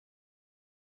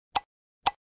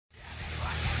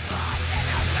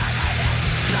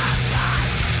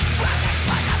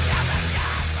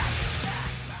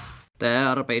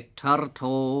Der bitter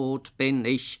Tod bin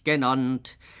ich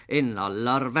genannt, in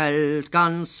aller Welt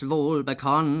ganz wohl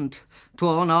bekannt,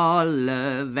 tun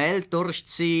alle Welt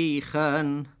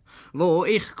durchziehen, wo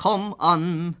ich komm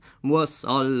an, muss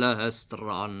alles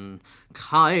dran,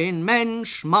 kein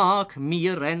Mensch mag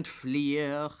mir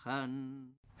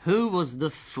entfliehen. Who was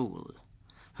the fool?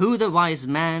 Who the wise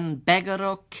man, beggar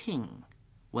or king?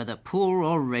 Whether poor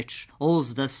or rich,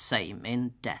 all's the same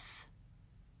in death.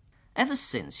 Ever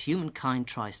since, humankind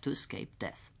tries to escape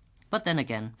death. But then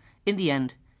again, in the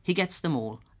end, he gets them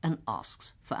all and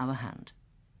asks for our hand.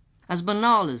 As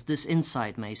banal as this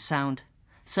insight may sound,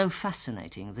 so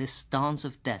fascinating this dance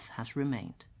of death has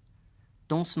remained.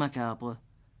 Danse macabre,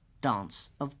 dance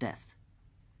of death.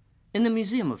 In the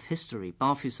Museum of History,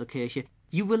 Barfüßer Kirche,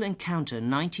 you will encounter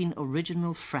 19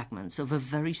 original fragments of a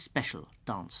very special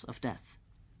dance of death.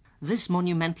 This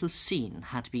monumental scene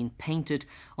had been painted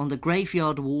on the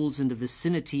graveyard walls in the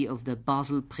vicinity of the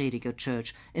Basel Prediger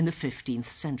Church in the 15th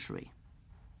century.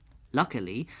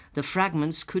 Luckily, the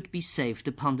fragments could be saved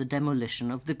upon the demolition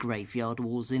of the graveyard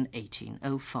walls in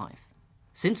 1805.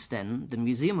 Since then, the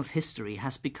Museum of History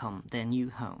has become their new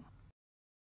home.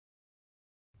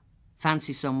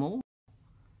 Fancy some more?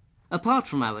 Apart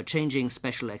from our changing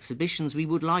special exhibitions, we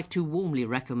would like to warmly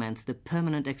recommend the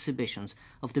permanent exhibitions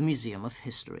of the Museum of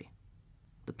History.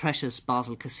 The precious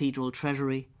Basel Cathedral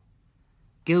Treasury,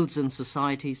 Guilds and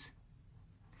Societies,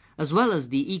 as well as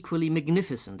the equally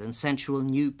magnificent and sensual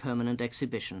new permanent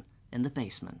exhibition in the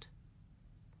basement.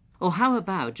 Or how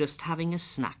about just having a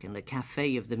snack in the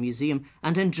café of the museum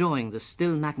and enjoying the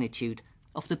still magnitude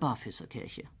of the Barfüßer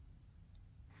Kirche?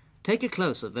 Take a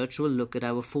closer virtual look at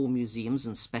our 4 museums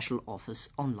and special offers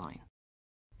online.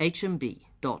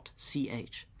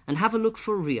 HMB.ch, and have a look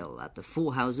for real at the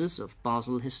 4 houses of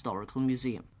Basel Historical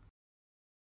Museum.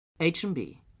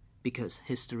 HMB, because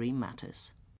history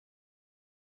matters.